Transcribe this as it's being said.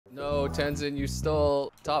No, Tenzin, you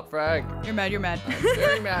stole top frag. You're mad, you're mad. I'm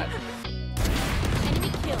very mad.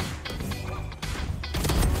 Enemy kill.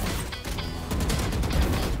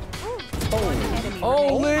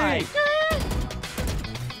 Oh, Lee!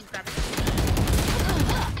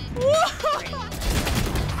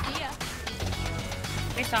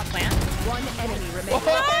 They shot plant. One enemy remaining.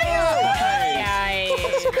 Yikes.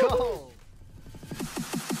 Let's go.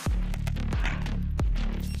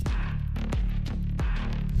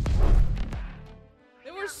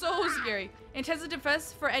 They were so scary. Intensive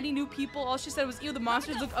defense for any new people. All she said was, ew, the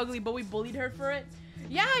monsters look ugly, but we bullied her for it.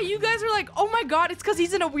 Yeah, you guys were like, oh my god, it's because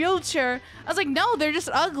he's in a wheelchair. I was like, no, they're just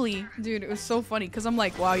ugly. Dude, it was so funny because I'm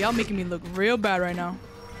like, wow, y'all making me look real bad right now.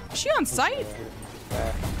 Is she on site?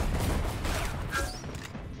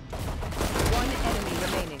 One enemy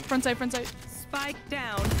remaining. Front side, front side. Spike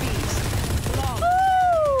down.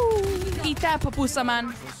 Woo! Eat that, papusa,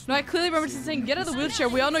 man. No, I clearly remember saying, get out of the wheelchair.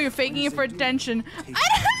 We all know you're faking it for attention. I did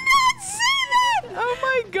not say that! Oh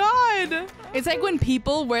my god. It's like when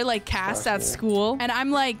people wear like casts at school and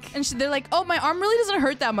I'm like, and they're like, oh, my arm really doesn't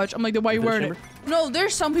hurt that much. I'm like, then why are you wearing it? No,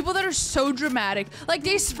 there's some people that are so dramatic. Like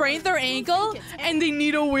they sprained their ankle and they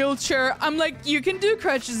need a wheelchair. I'm like, you can do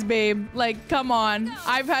crutches, babe. Like, come on.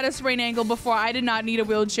 I've had a sprained ankle before. I did not need a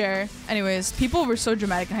wheelchair. Anyways, people were so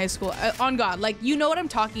dramatic in high school. On God, like, you know what I'm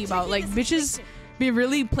talking about. Like, bitches be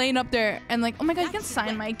really playing up there and like, oh my God, you can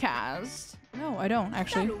sign my cast. No, I don't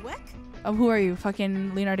actually. Who are you?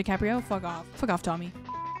 Fucking Leonardo DiCaprio? Fuck off. Fuck off, Tommy.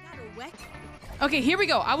 Okay, here we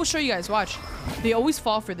go. I will show you guys. Watch. They always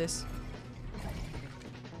fall for this.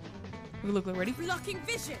 Look, ready? Blocking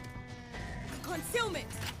vision. Concealment.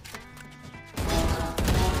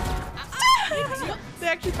 They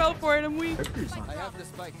actually fell for it. I'm weak. I have the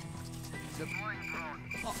spike.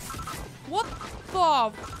 What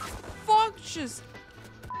the fuck? Just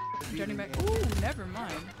turning back. Ooh, never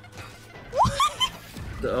mind. What?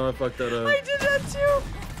 Oh, I fucked that up. I did that too.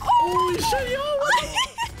 Oh, shit, yo.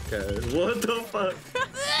 Okay, what the fuck?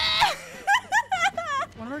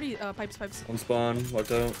 One already. Pipes. One spawn,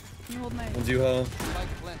 walked out. Can you hold my? One's U-Haul.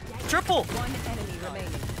 Triple! One enemy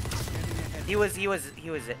remaining. He was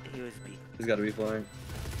B. He's gotta be flying.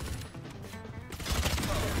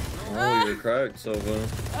 Oh, you're cracked, Sova.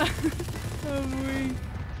 I'm weak.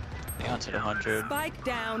 They answered 100. Spike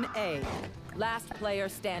down A. Last player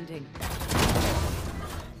standing.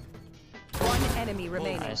 One enemy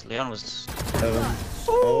remaining. Nice. Leon was.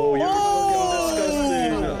 Oh, you're fucking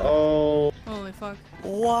disgusting. Oh. Holy fuck.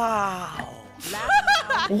 Wow.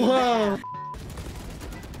 Wow.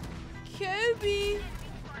 Kobe.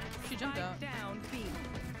 She jumped out. Down B.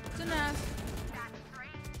 It's an ass.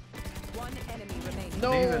 One enemy remaining.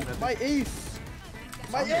 No, my ace.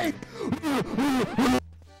 My ace.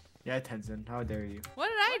 Yeah, Tenzin, how dare you? What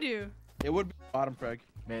did I do? It would be bottom frag.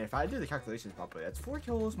 Man, if I do the calculations properly, that's 4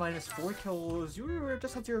 kills minus 4 kills. You were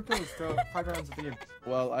just at 0 kills throughout 5 rounds of the game.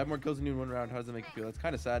 Well, I have more kills than you in 1 round. How does that make you feel? That's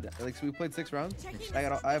kind of sad. Like, so we played 6 rounds. I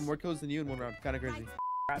have more kills than you in 1 round. Kind of crazy.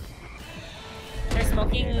 They're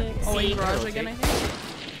smoking Oh, C. wait, garage again, I think.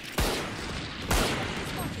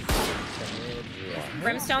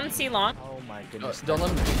 Brimstone C long. Oh my goodness. Don't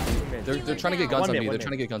let them. They're trying to get guns on B. They're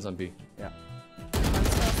trying to get guns on B. Yeah.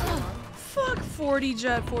 Fuck 40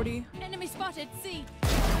 jet 40. Enemy spotted C.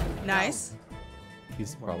 Nice.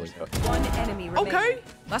 He's probably. One enemy remaining. Okay.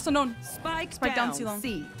 Last unknown. Spike down down C long.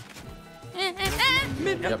 C.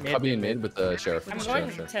 Mid. Yep, probably in mid with the sheriff. I'm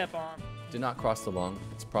Sheriff, going sheriff. to bomb. Did not cross the long.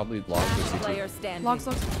 It's probably long for Last player CT. standing. Locks.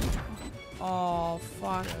 Oh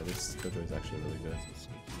fuck. Yeah, this Kojo is actually really good.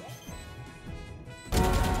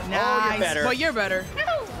 Nice. better. But you're better.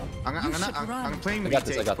 I'm playing I got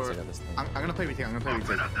this. I retake got for. this. I got this. I'm gonna play retake. I'm gonna play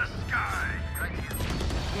retake. I'm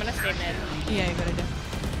gonna stay mid. Yeah, you gotta do.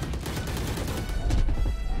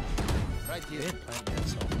 Right here.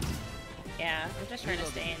 Yeah, I'm just trying to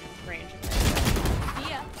stay in range.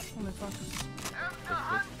 Yeah. Holy fuck.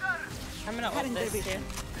 I'm gonna ult this too.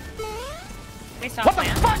 They saw What the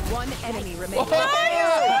plant. fuck? One enemy remaining.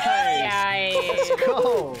 Yikes. Let's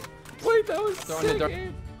go. Wait, that was sick.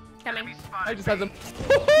 Coming. I just had them.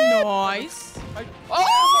 Nice. Oh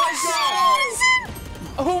my god!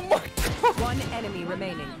 Oh my god! One enemy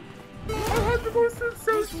remaining. I had the most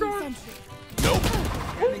so strong. Nope.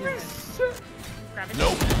 Holy shit. Grab it.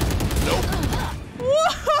 Nope.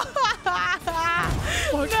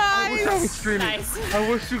 Nice. I was streaming. Nice. I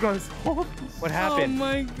wish you guys. What happened? Oh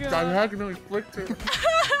my god. I accidentally flicked it.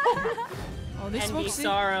 Oh, they smoke Envy, C.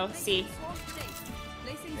 sorrow, C.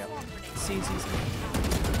 C.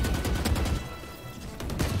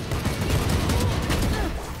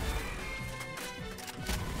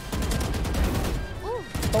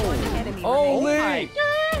 One enemy Oh, remaining.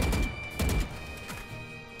 Lee!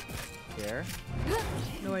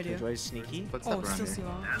 idea. Enjoy sneaky. What's Oh, up around still here? see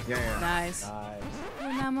long. Yeah, yeah. Nice.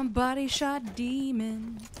 When I'm a body shot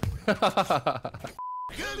demon. Enemy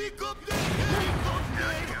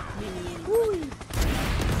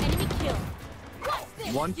kill.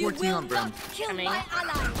 114 on Brim. Kill my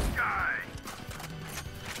ally.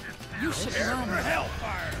 You should run.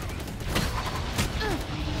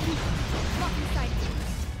 Blocking sight.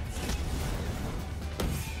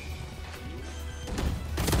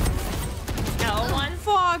 L1.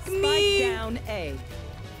 Fuck Spike me. down A.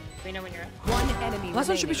 We know when you're up. One enemy Last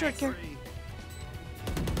one should be remaining. short care.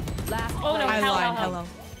 Last Oh, no, player I hell, lied. hell. Hello.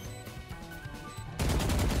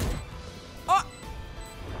 Oh.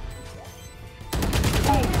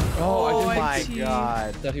 Oh, I Oh, didn't IT.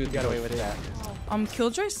 God. Thought he would get away with that.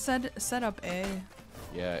 Killjoy set up A.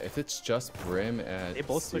 Yeah, if it's just Brim at They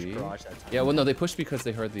both C. pushed garage that time. Yeah, well, no, they pushed because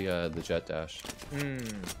they heard the jet dash. Hmm.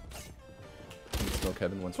 Smoke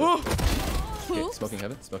heaven once. Oh. Okay, smoking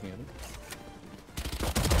heaven. Smoking heaven.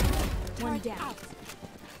 One down.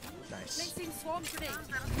 Nice.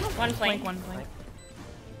 One flank. One flank.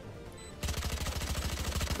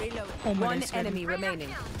 One goodness, enemy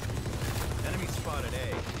remaining. Enemy spotted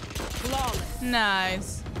A. Flawless.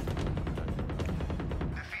 Nice.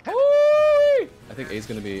 I think A's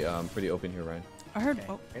gonna be pretty open here, Ryan. I heard. Okay.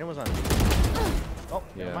 Oh. Reyna was on. Oh,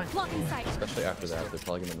 never Yeah. mind. Blocking sight. Especially after that, they're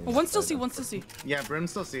probably gonna. Oh, one still see. One still see. Yeah, Brim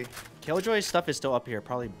still see. Killjoy's stuff is still up here,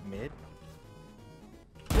 probably mid.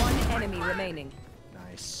 One enemy remaining.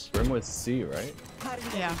 Nice. Brim was C, right?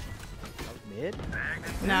 Yeah. Mid?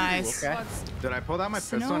 Nice. Okay. Dude, I pulled out my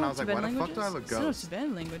pistol and I was like, why the fuck do I look ghost?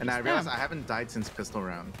 And I realized I haven't died since pistol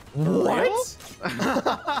round. What? You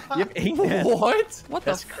have 8 deaths. What? What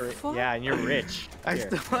That's the crazy. fuck? Yeah, and you're rich. I Here.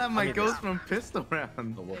 still have my Give me ghost this. from pistol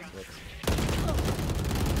round. Oh, whoops, whoops.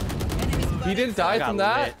 He didn't die got from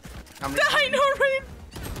that? lit. I know, right?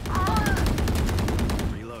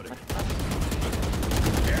 Reloading.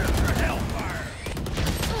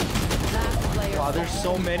 Last player. Wow, there's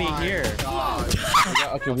so many here.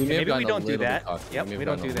 Okay, we may have Maybe we gotten a don't do little bit that. cocky. Yep, may have we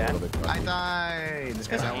don't gotten do a that. little bit I cocky. died. This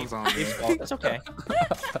That was on me. Abe's fault. That's okay.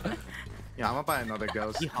 Yeah, I'm gonna buy another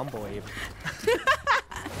ghost. Be humble, Abe.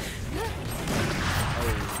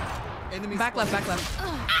 Back left. Back left.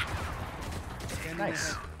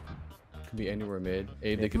 Nice. Could be anywhere mid.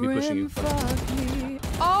 Abe, they could be pushing you.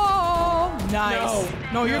 Oh, nice.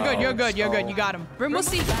 No, you're good. You're good. You're good. No. You got him. Brim, we'll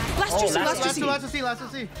see. Last two, last two. Last to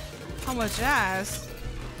see. How much ass?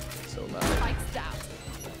 So loud. Spikes down.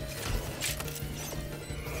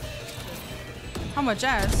 How much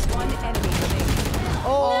ass? One enemy remaining.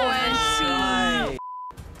 Oh, and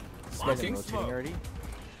Smoking? Rotating already? she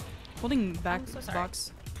holding back I'm so sorry.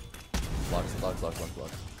 box. Blocks.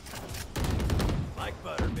 Like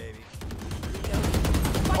butter, baby.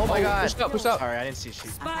 Oh my god. Push out. Sorry, I didn't see she.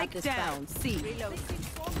 Spike down. C.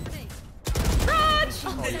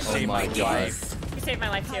 Oh my god. You saved my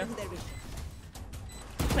life too.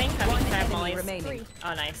 Plane coming. One Can I have enemy mollies? remaining.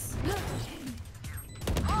 Oh, nice.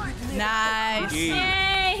 Nice.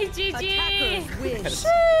 Yay! GG! Attackers win.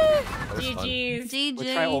 GG's.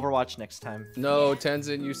 We'll try Overwatch next time. No,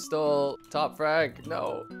 Tenzin, you stole top frag.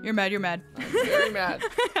 No, You're mad. You're mad. I'm very mad.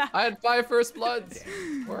 I had 5 first bloods.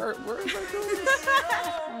 Where is my gold?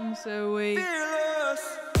 I'm so weak.